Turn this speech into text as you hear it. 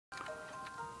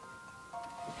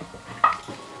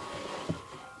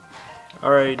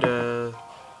Alright,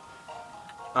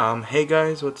 hey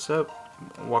guys, what's up?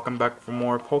 Welcome back for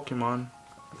more Pokemon.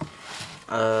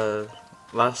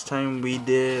 Last time we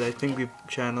did, I think we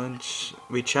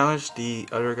challenged the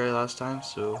other guy last time,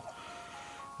 so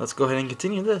let's go ahead and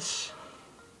continue this.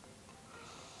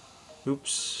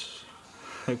 Oops.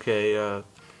 Okay,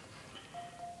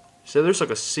 so there's like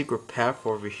a secret path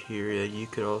over here that you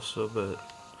could also, but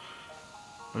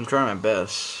I'm trying my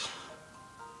best.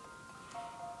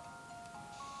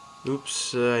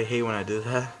 Oops, I hate when I do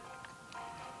that.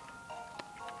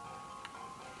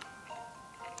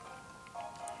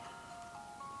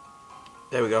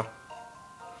 There we go.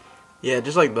 Yeah,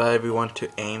 just like that, if we want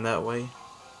to aim that way,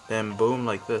 then boom,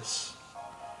 like this.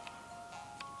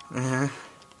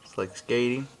 It's like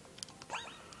skating.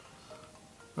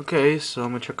 Okay, so I'm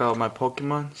gonna check out my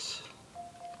Pokemons.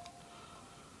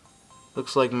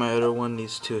 Looks like my other one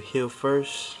needs to heal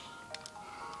first.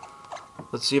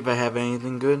 Let's see if I have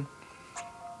anything good.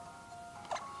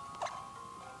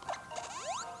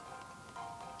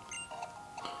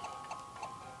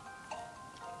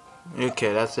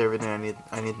 Okay, that's everything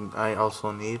I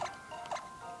also need.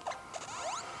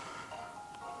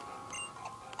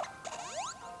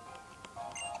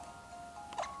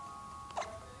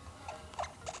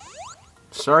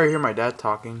 Sorry to hear my dad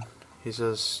talking. He's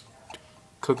just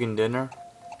cooking dinner.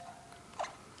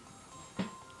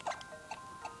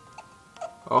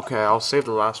 Okay, I'll save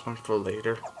the last one for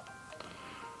later.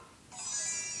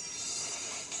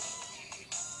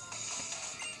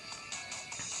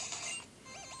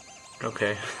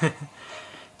 Okay.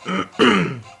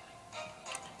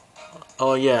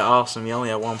 Oh yeah, awesome. You only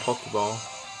have one Pokeball.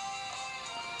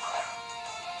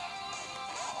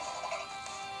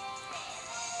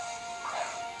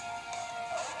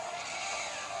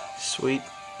 Sweet.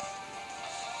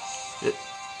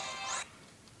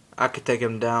 I could take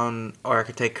him down, or I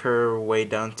could take her way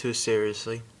down too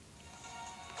seriously.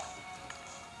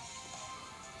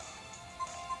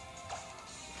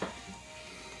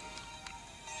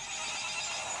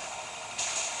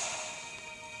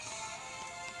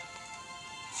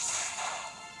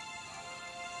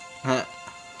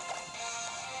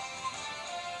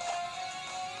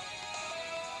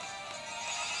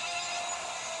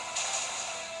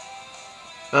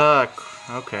 Ugh,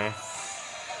 okay.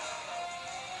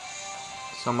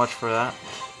 So much for that.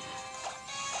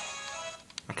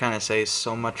 I kinda say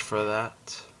so much for that.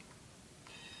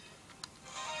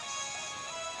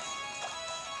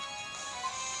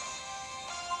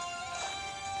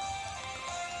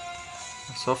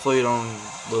 So hopefully you don't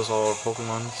lose all our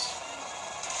Pokemons.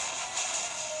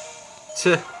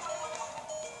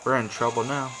 We're in trouble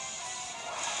now.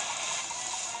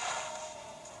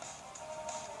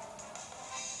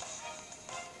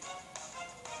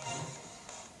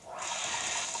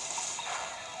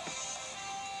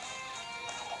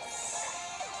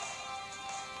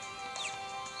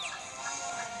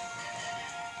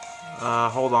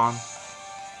 Hold on.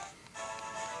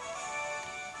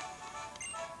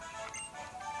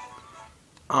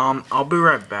 I'll be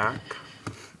right back.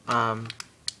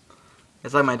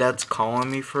 It's like my dad's calling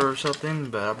me for something,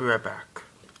 but I'll be right back.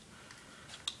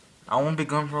 I won't be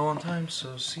gone for a long time,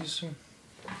 so see you soon.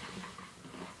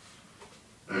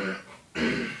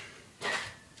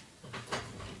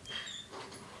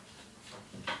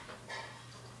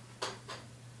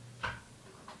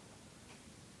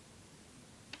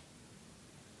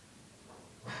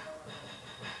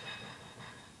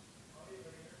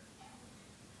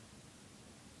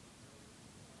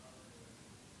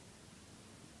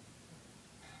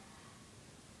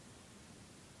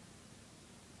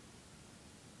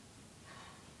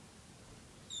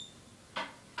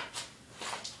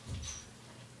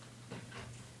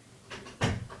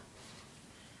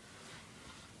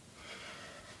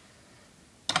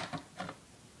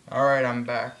 Alright, I'm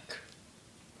back.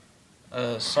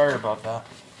 Sorry about that.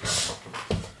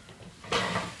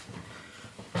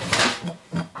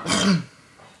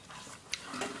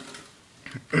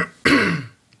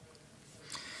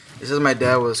 This is my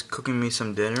dad was cooking me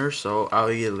some dinner, so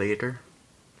I'll eat it later.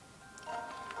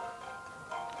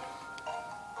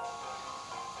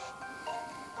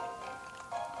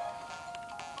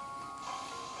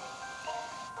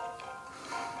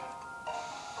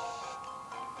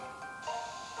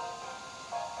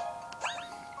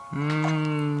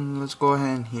 Let's go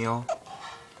ahead and heal.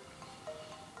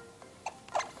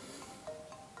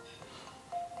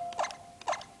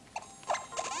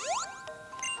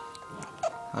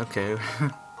 Okay.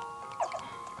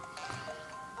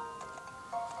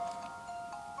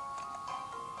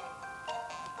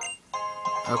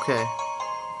 Okay.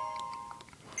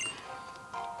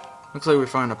 Looks like we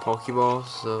found a Pokeball,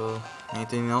 so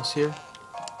anything else here?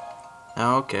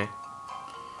 Oh, okay.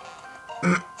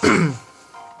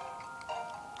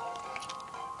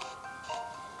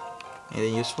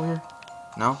 Anything useful here?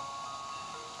 No?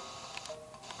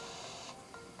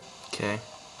 Okay.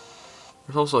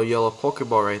 There's also a yellow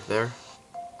Pokeball right there.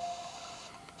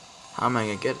 How am I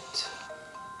gonna get it?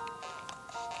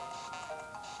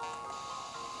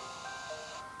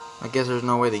 I guess there's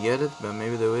no way to get it, but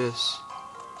maybe there is.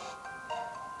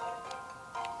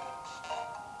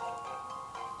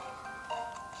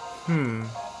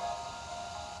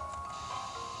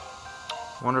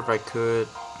 Wonder if I could.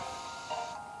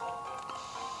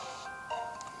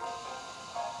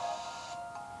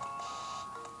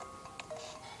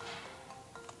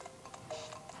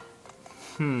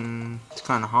 It's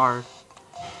kind of hard.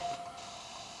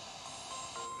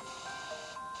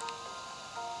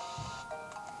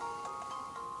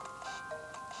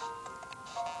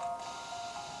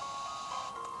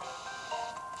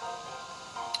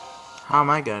 How am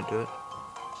I gonna do it?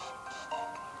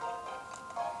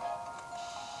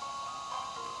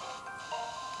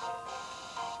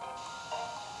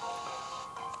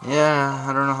 Yeah,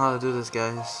 I don't know how to do this,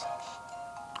 guys.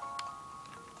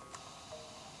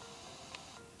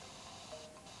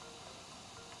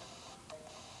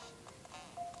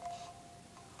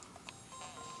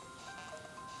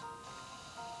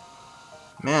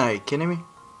 Man, are you kidding me?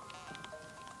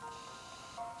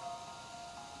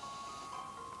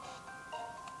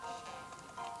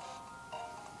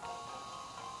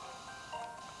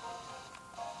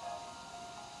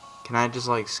 Can I just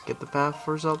like skip the path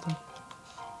or something?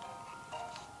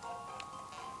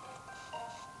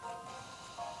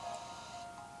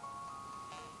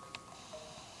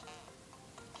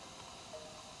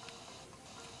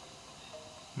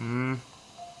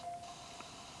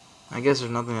 I guess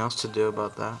there's nothing else to do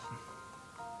about that.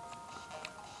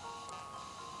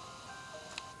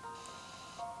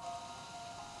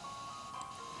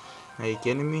 Are you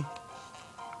kidding me?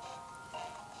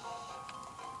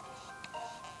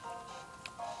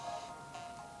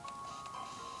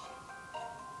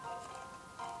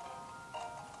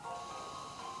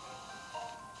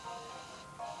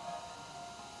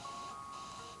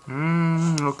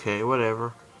 Okay,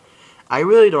 whatever. I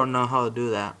really don't know how to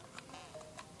do that.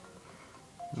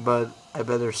 But I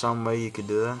bet there's some way you could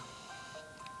do that.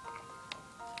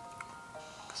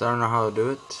 Because I don't know how to do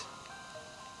it.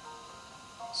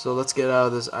 So let's get out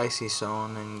of this icy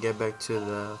zone and get back to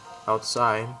the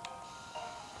outside.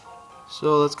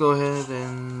 So let's go ahead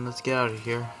and let's get out of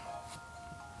here.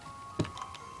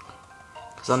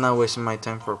 Because I'm not wasting my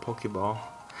time for a Pokeball.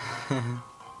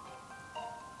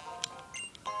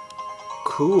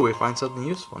 Cool, we find something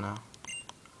useful now.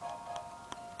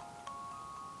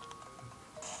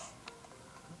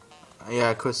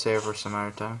 Yeah, I could save for some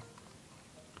other time.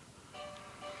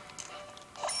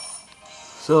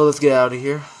 So let's get out of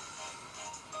here.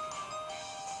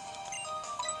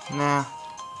 Nah.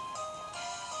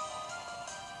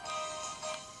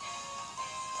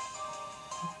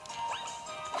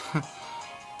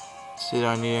 See, do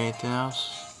I need anything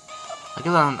else? I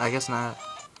guess not.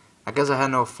 I guess I had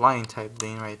no flying type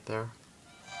thing right there.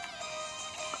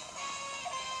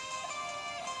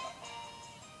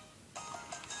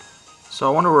 So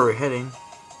I wonder where we're heading.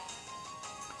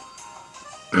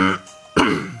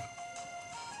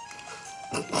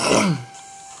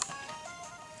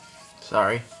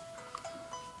 Sorry.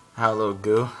 I had a little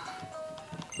goo.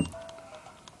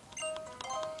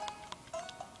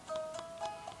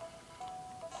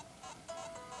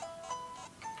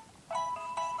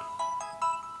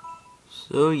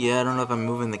 So yeah, I don't know if I'm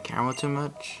moving the camera too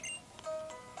much.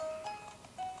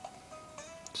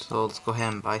 So let's go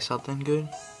ahead and buy something good.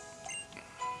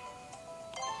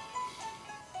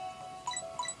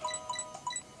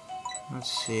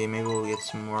 Let's see, maybe we'll get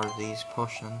some more of these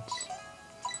potions.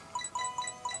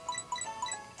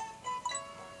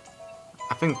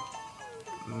 I think,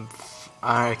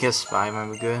 I guess 5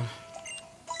 might be good.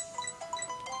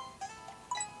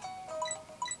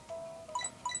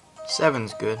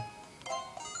 Seven's good.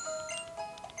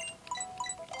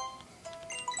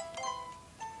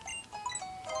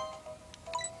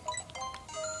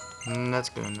 That's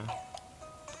good enough.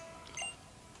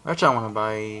 Actually, I want to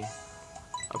buy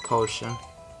a potion.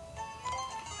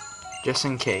 Just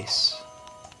in case.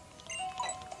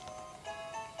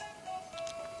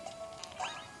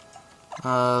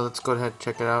 Let's go ahead and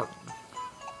check it out.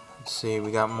 Let's see,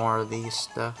 we got more of these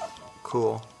stuff.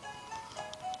 Cool.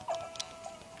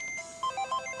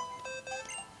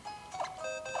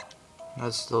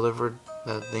 Let's deliver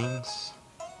the things.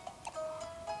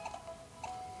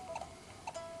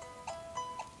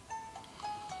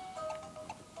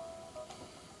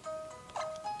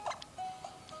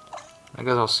 I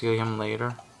guess I'll see him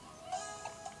later.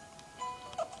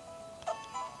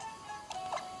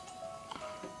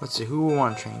 Let's see, who will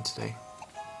want to train today?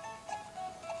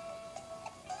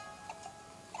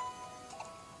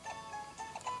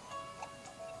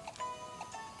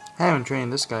 I haven't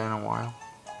trained this guy in a while.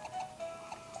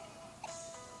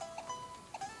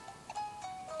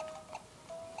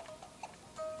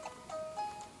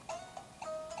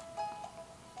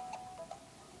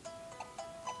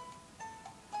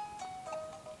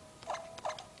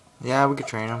 Yeah, we could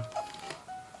train him.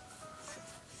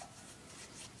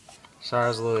 Sorry, I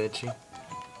was a little itchy.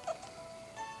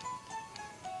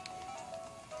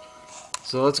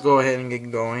 So let's go ahead and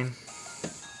get going.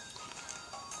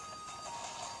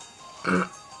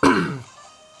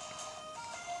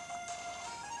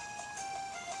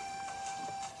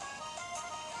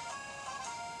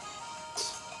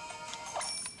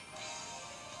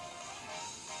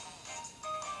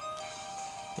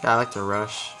 Yeah, I like to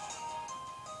rush.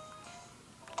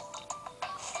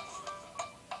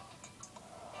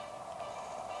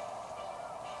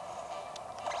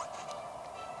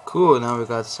 Cool, now we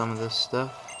got some of this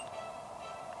stuff.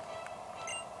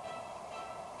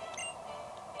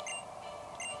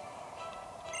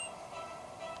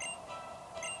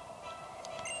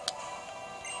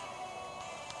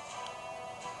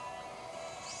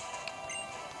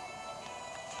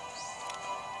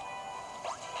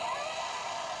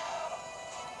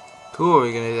 Cool,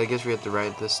 I guess we have to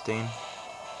ride this thing.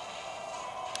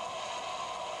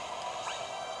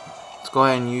 Let's go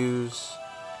ahead and use,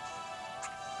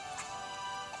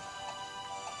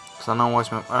 cause I don't want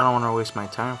to waste my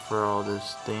time for all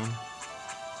this thing.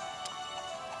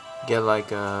 Get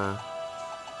like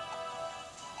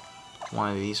one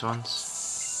of these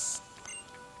ones.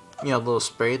 You know, a little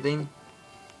spray thing.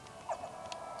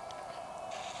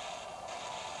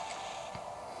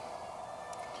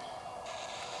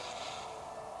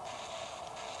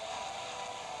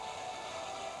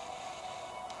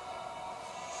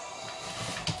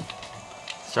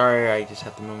 Sorry, I just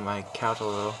have to move my couch a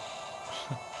little.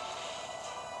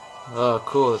 Oh,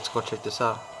 cool. Let's go check this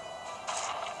out.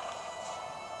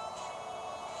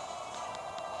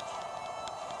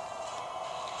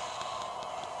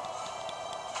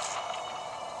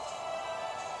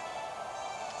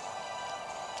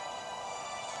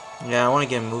 Yeah, I want to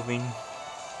get moving.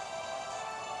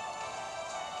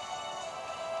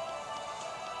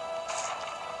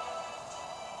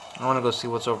 I want to go see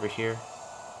what's over here.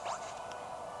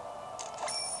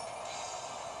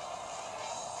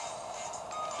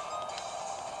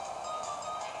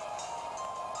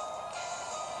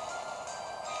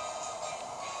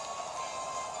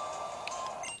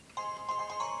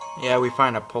 Yeah, we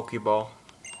find a Pokeball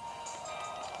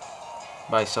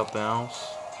by something else.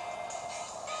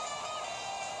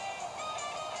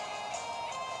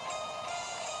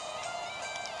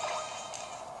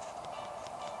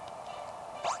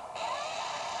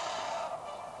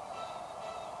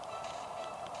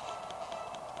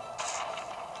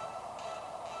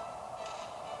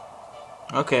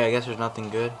 Okay, I guess there's nothing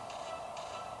good.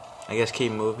 I guess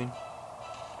keep moving.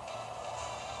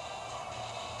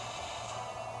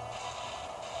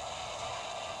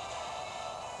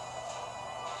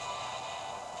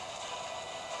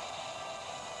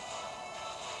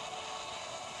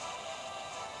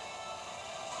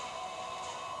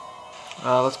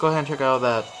 Let's go ahead and check out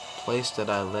that place that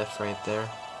I left right there.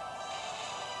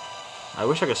 I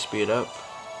wish I could speed up.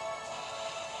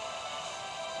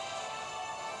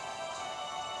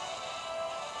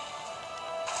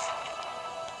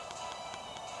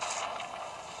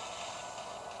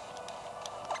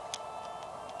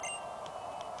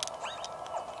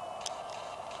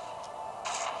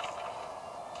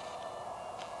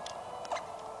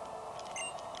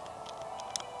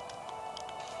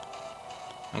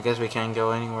 I guess we can't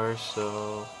go anywhere,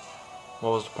 so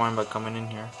what was the point by coming in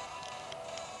here?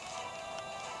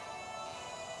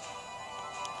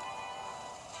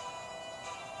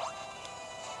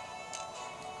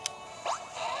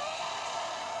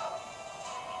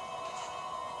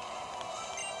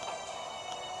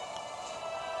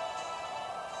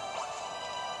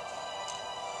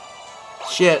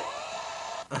 Shit.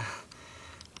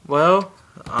 Well,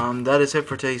 that is it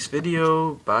for today's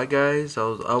video. Bye, guys. I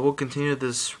will continue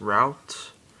this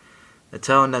route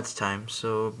until next time.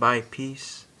 So, bye,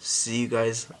 peace. See you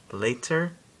guys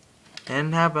later,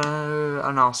 and have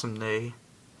an awesome day.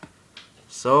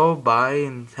 So, bye,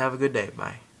 and have a good day.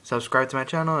 Bye. Subscribe to my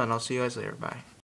channel, and I'll see you guys later. Bye.